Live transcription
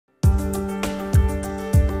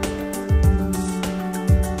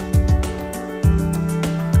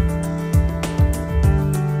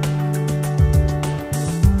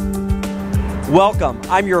Welcome,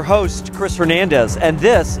 I'm your host, Chris Hernandez, and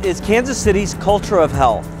this is Kansas City's Culture of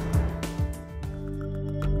Health.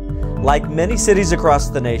 Like many cities across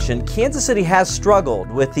the nation, Kansas City has struggled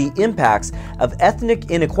with the impacts of ethnic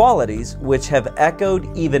inequalities which have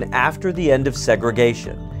echoed even after the end of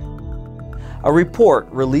segregation. A report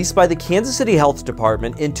released by the Kansas City Health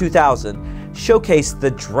Department in 2000 showcased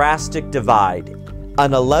the drastic divide,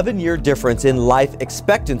 an 11-year difference in life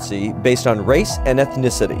expectancy based on race and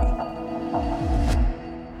ethnicity.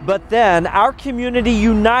 But then our community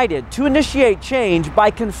united to initiate change by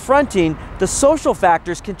confronting the social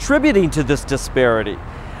factors contributing to this disparity.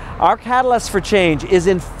 Our catalyst for change is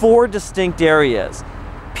in 4 distinct areas: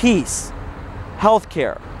 peace,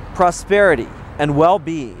 healthcare, prosperity, and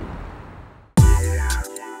well-being.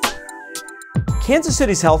 Kansas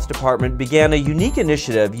City's Health Department began a unique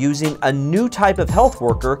initiative using a new type of health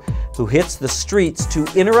worker who hits the streets to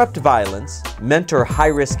interrupt violence, mentor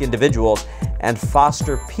high-risk individuals, and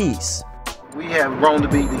foster peace. We have grown to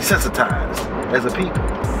be desensitized as a people,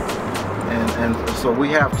 and so we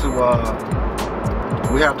have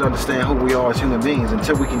to understand who we are as human beings.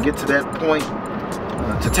 Until we can get to that point,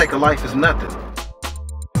 to take a life is nothing.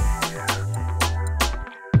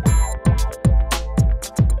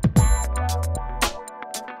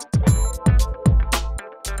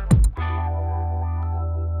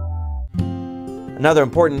 Another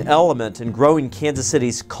important element in growing Kansas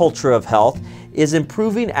City's culture of health is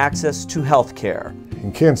improving access to health care.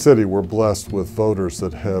 In Kansas City, we're blessed with voters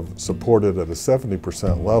that have supported at a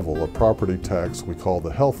 70% level a property tax we call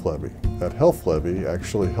the health levy. That health levy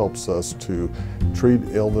actually helps us to treat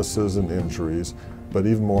illnesses and injuries, but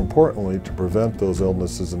even more importantly, to prevent those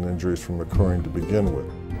illnesses and injuries from occurring to begin with.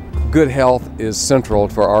 Good health is central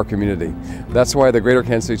for our community. That's why the Greater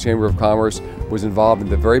Kansas City Chamber of Commerce was involved in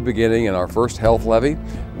the very beginning in our first health levy.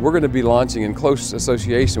 We're going to be launching, in close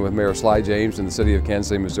association with Mayor Sly James and the city of Kansas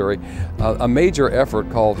City, Missouri, a major effort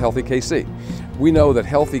called Healthy KC. We know that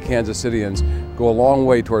healthy Kansas Cityans go a long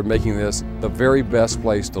way toward making this the very best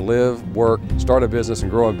place to live, work, start a business,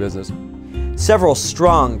 and grow a business. Several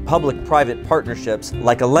strong public-private partnerships,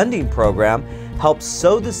 like a lending program, help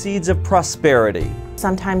sow the seeds of prosperity.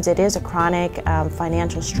 Sometimes it is a chronic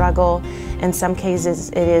financial struggle. In some cases,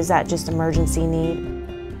 it is that just emergency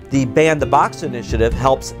need. The Ban the Box initiative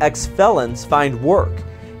helps ex-felons find work,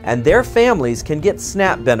 and their families can get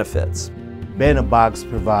SNAP benefits. Ban the Box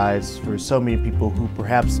provides for so many people who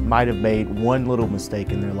perhaps might have made one little mistake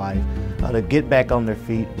in their life to get back on their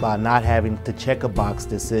feet by not having to check a box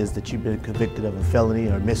that says that you've been convicted of a felony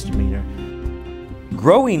or misdemeanor.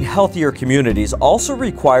 Growing healthier communities also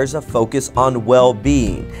requires a focus on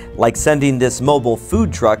well-being, like sending this mobile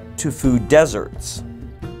food truck to food deserts.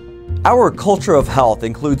 Our culture of health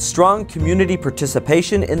includes strong community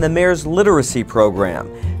participation in the mayor's literacy program.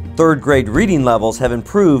 3rd grade reading levels have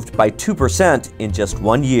improved by 2% in just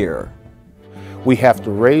 1 year. We have to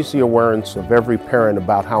raise the awareness of every parent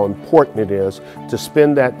about how important it is to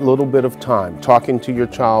spend that little bit of time talking to your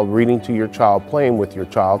child, reading to your child, playing with your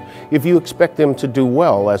child, if you expect them to do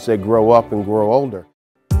well as they grow up and grow older.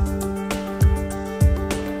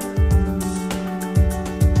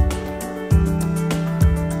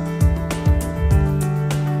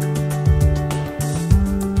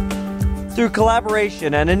 Through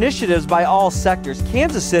collaboration and initiatives by all sectors,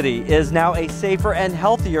 Kansas City is now a safer and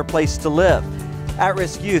healthier place to live.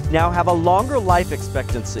 At-risk youth now have a longer life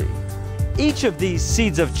expectancy. Each of these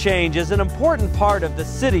seeds of change is an important part of the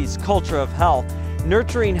city's culture of health,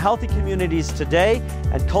 nurturing healthy communities today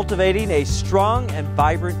and cultivating a strong and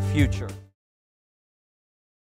vibrant future.